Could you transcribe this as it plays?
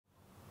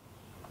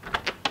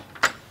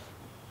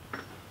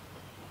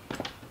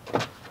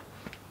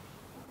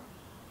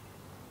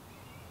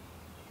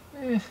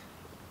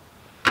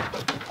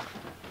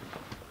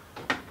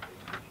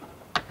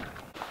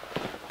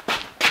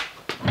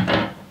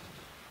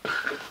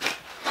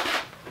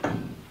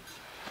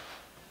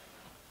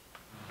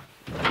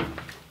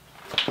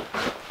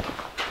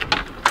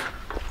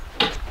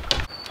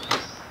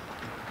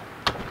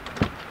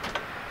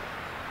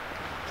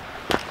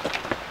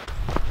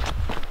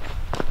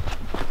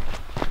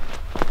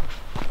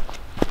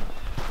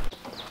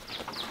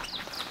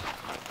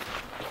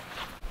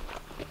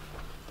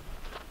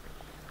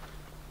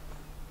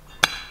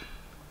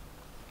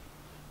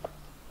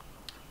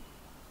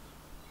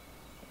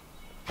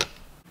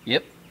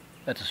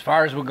That's as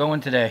far as we're going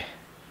today.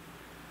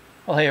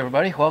 Well, hey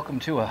everybody,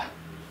 welcome to a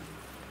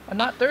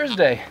not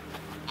Thursday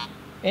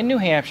in New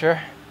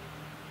Hampshire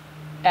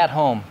at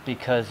home,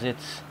 because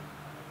it's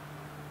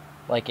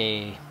like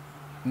a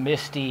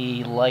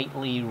misty,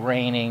 lightly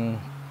raining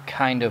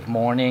kind of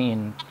morning,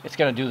 and it's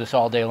gonna do this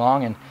all day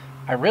long, and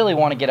I really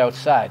want to get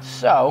outside.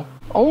 So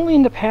only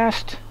in the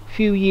past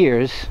few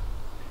years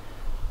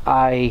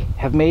I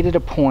have made it a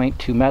point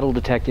to metal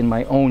detect in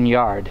my own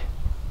yard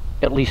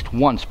at least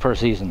once per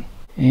season.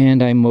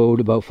 And I mowed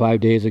about 5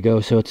 days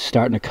ago, so it's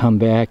starting to come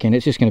back, and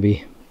it's just gonna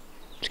be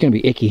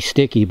icky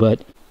sticky,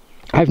 but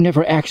I've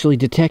never actually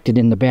detected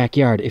in the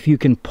backyard, if you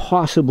can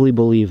possibly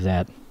believe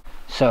that.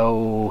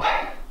 So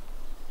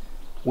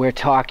we're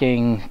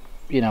talking,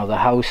 you know, the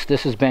house,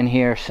 this has been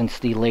here since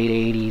the late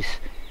 80s,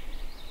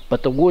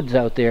 but the woods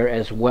out there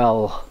as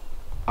well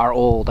are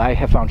old. I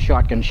have found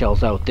shotgun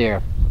shells out there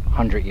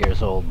 100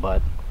 years old,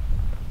 but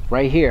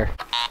right here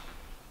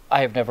I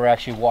have never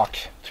actually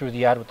walked through the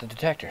yard with the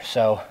detector.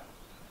 So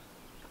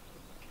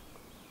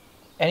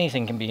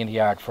anything can be in the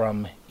yard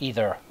from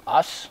either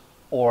us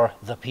or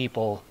the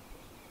people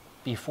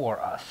before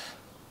us.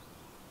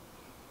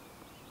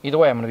 Either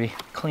way, I'm going to be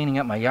cleaning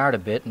up my yard a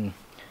bit, and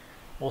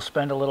we'll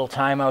spend a little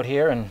time out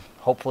here, and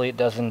hopefully it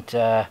doesn't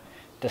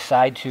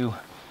decide to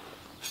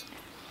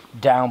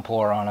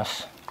downpour on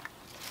us.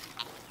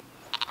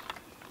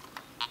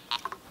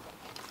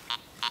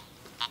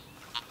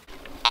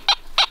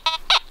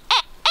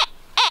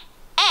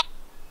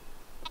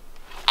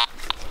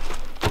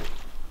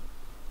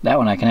 That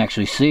one I can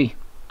actually see.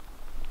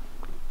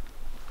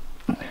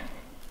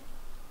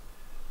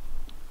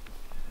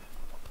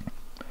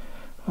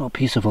 A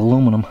piece of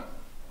aluminum.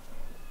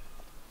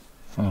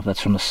 I don't know if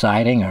that's from the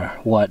siding or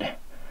what.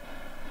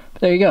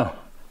 But there you go.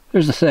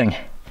 There's the thing.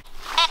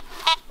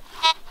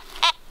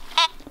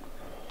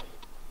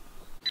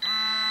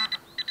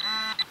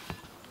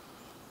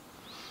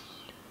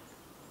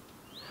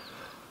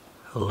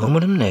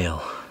 Aluminum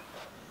nail.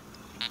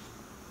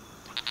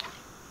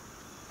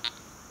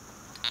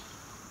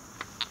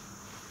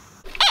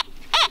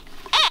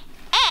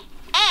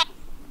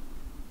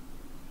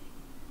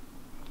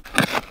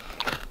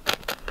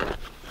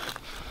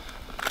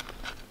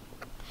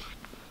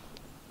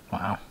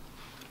 Wow.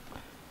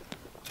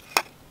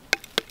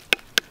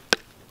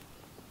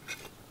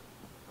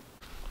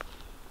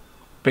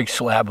 Big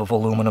slab of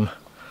aluminum.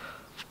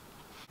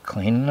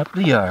 Cleaning up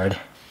the yard.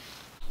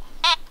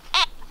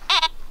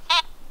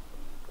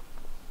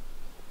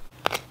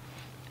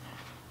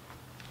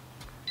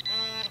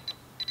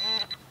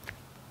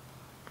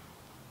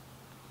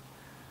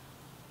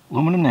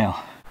 Aluminum nail.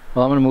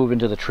 Well, I'm going to move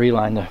into the tree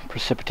line. The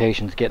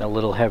precipitation's getting a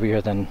little heavier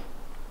than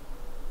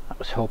I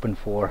was hoping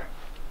for.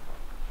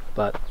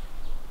 But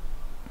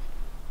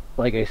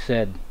like I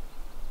said,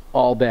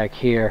 all back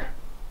here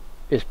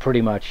is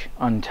pretty much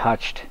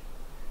untouched.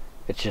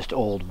 It's just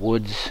old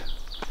woods.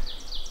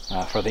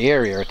 For the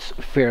area, it's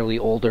fairly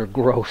older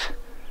growth.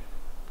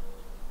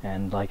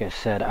 And like I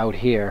said, out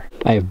here,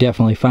 I have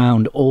definitely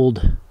found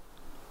old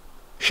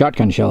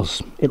shotgun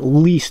shells, at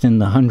least in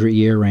the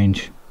 100-year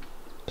range.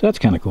 So that's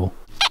kind of cool.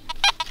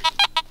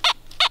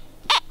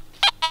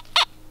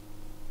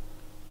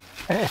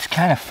 It's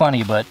kind of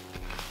funny, but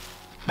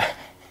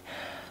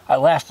I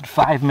lasted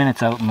 5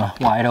 minutes out in the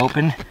wide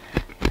open.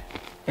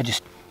 I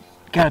just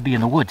gotta be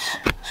in the woods.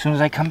 As soon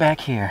as I come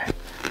back here,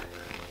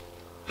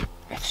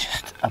 it's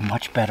just a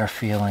much better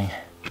feeling.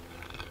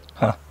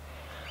 Huh.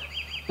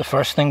 The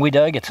first thing we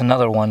dug, it's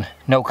another one,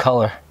 no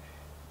color.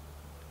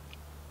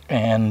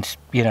 And,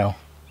 you know,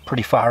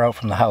 pretty far out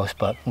from the house,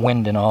 but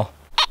wind and all.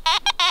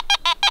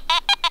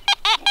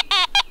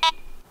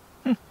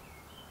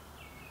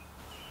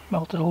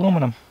 Melted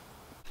aluminum.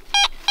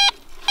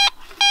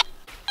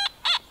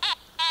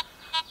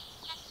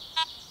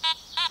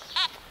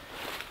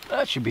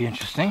 That should be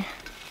interesting.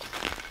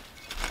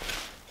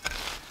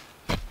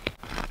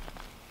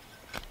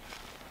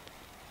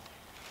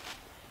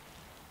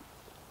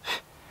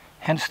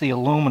 Hence the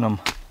aluminum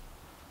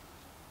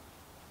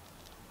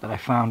that I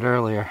found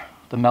earlier,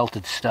 the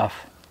melted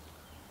stuff.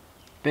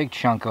 Big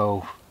chunk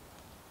of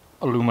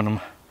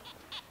aluminum.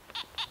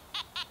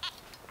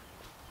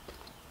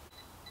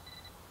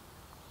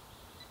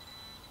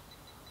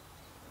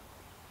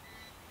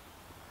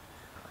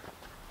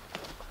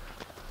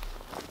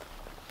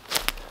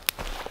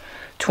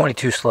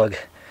 .22 slug.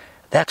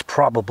 That's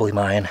probably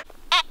mine.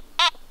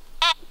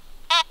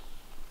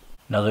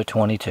 Another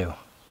 22.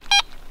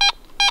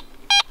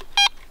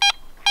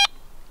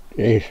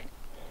 Jeez.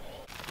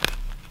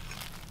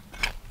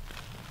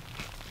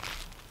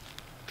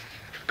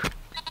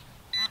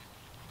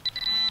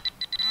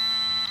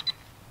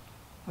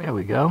 There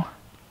we go.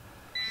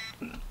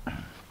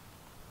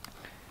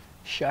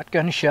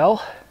 Shotgun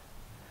shell,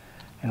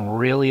 and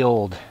really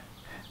old.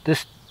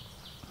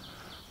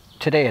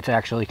 Today it's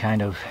actually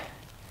kind of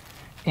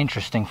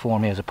interesting for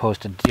me, as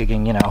opposed to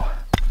digging, you know,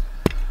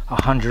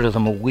 100 of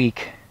them a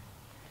week,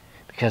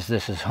 because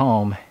this is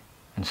home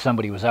and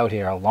somebody was out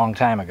here a long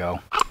time ago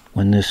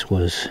when this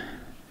was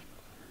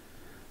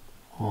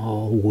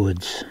all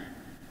woods.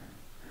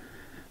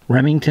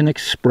 Remington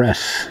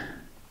Express.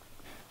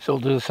 So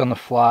we'll do this on the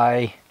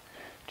fly,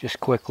 just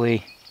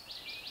quickly.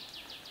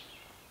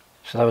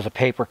 So that was a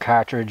paper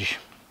cartridge.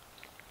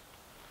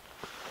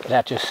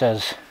 That just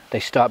says they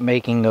stopped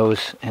making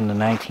those in the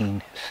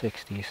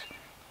 1960s.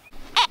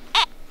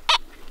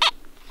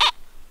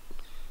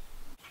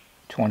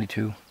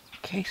 22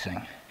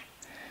 casing.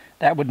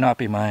 That would not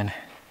be mine.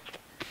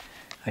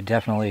 I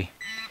definitely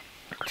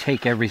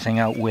take everything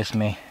out with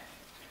me.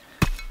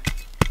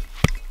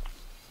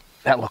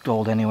 That looked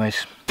old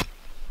anyways.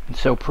 And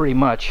so pretty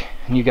much,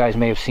 and you guys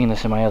may have seen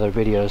this in my other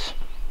videos,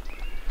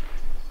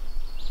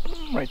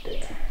 right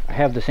there, I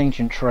have this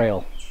ancient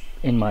trail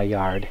in my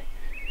yard.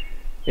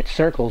 It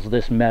circles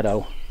this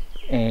meadow,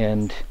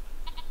 and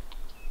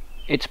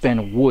it's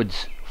been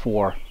woods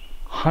for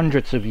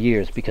hundreds of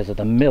years because of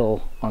the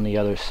mill on the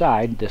other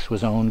side. This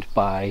was owned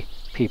by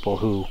people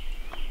who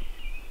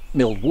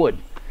milled wood.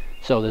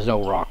 So there's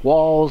no rock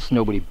walls,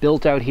 nobody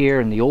built out here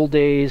in the old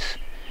days,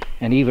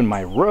 and even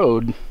my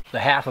road, the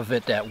half of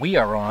it that we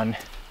are on,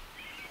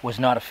 was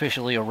not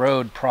officially a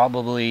road,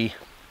 probably,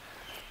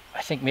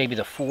 I think maybe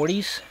the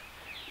 40s.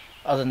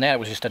 Other than that, it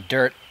was just a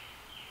dirt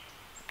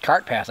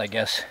cart path, I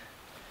guess,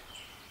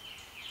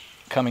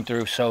 coming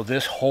through. So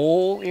this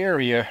whole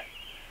area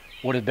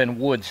would have been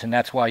woods, and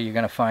that's why you're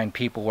going to find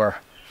people were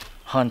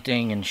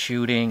hunting and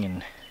shooting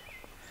and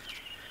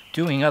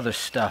doing other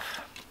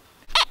stuff.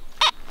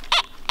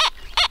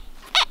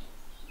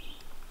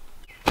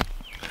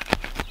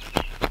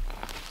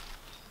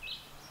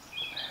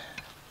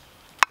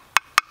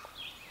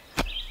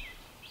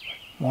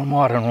 More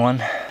modern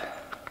one.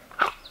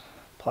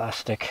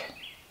 Plastic.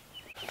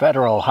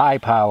 Federal high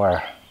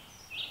power.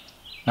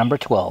 Number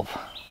 12.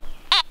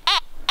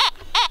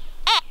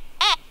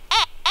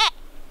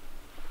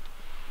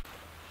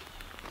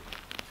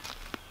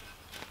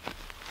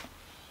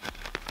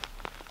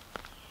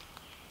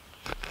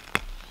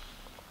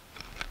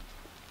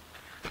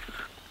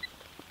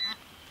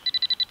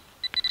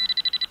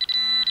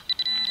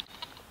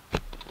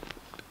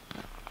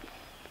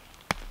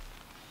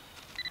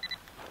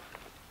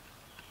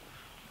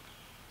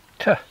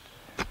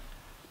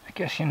 I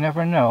guess you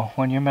never know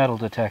when you're metal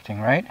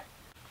detecting, right?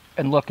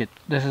 And look,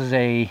 this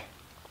is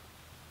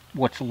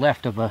what's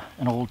left of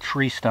an old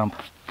tree stump.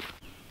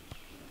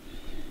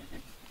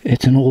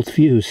 It's an old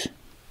fuse.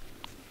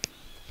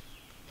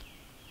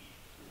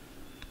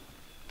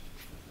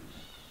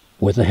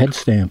 With a head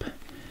stamp.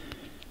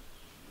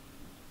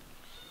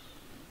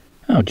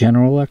 Oh,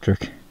 General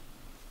Electric.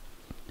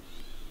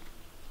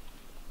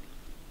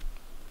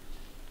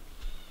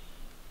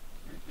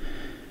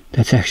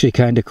 That's actually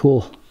kind of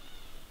cool.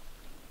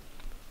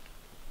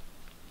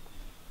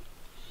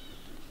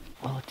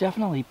 Well, it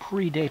definitely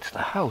predates the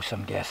house,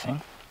 I'm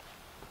guessing.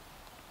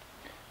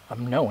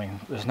 I'm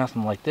knowing there's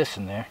nothing like this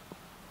in there.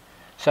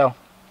 So,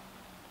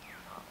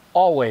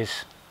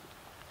 always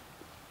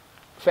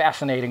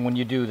fascinating when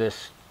you do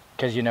this,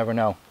 because you never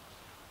know.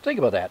 Think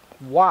about that.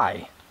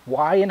 Why?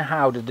 Why and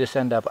how did this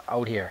end up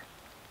out here?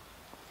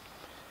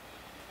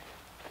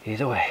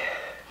 Either way.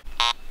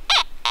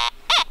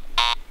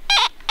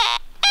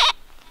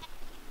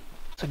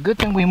 It's a good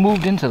thing we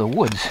moved into the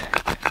woods.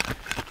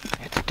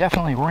 It's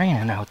definitely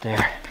raining out there.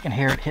 I can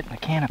hear it hitting the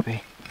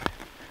canopy.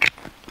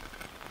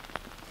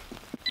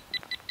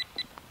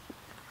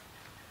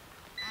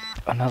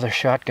 Another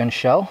shotgun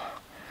shell.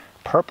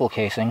 Purple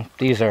casing.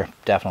 These are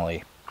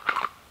definitely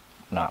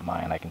not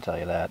mine, I can tell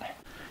you that.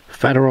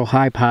 Federal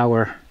high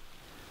power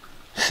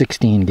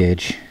 16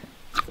 gauge.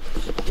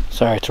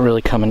 Sorry, it's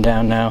really coming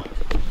down now.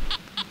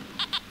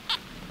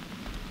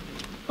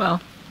 Well,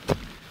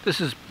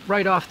 this is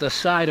right off the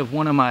side of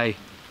one of my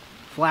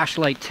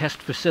flashlight test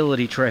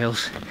facility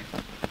trails.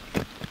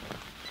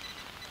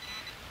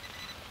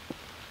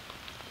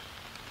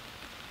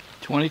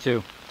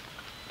 .22.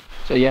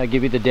 So yeah, I'll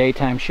give you the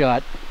daytime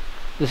shot.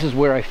 This is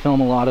where I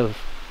film a lot of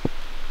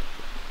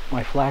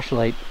my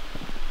flashlight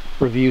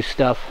review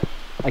stuff.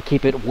 I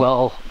keep it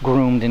well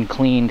groomed and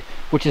cleaned,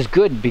 which is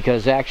good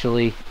because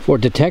actually for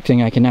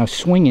detecting I can now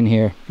swing in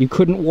here. You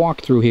couldn't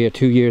walk through here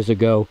 2 years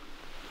ago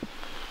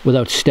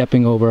without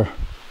stepping over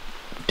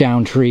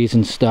down trees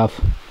and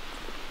stuff.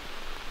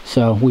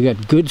 So we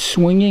got good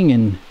swinging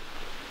and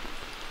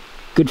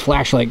good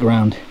flashlight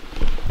ground.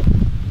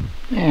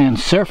 And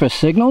surface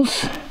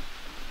signals.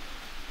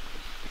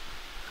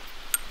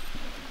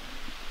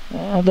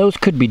 Those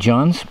could be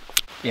John's.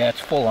 Yeah, it's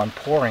full on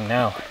pouring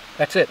now.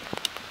 That's it.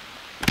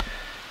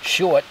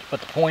 Short, but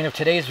the point of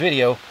today's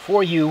video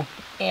for you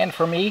and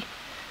for me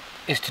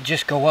is to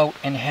just go out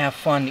and have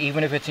fun,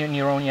 even if it's in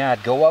your own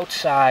yard. Go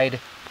outside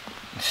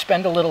and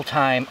spend a little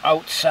time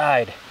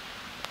outside.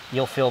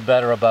 You'll feel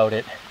better about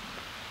it.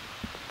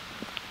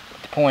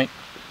 The point,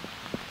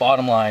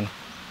 bottom line,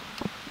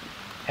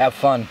 have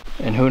fun.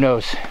 And who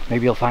knows,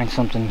 maybe you'll find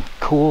something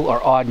cool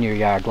or odd in your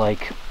yard,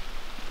 like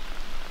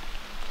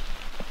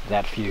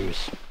that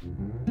fuse.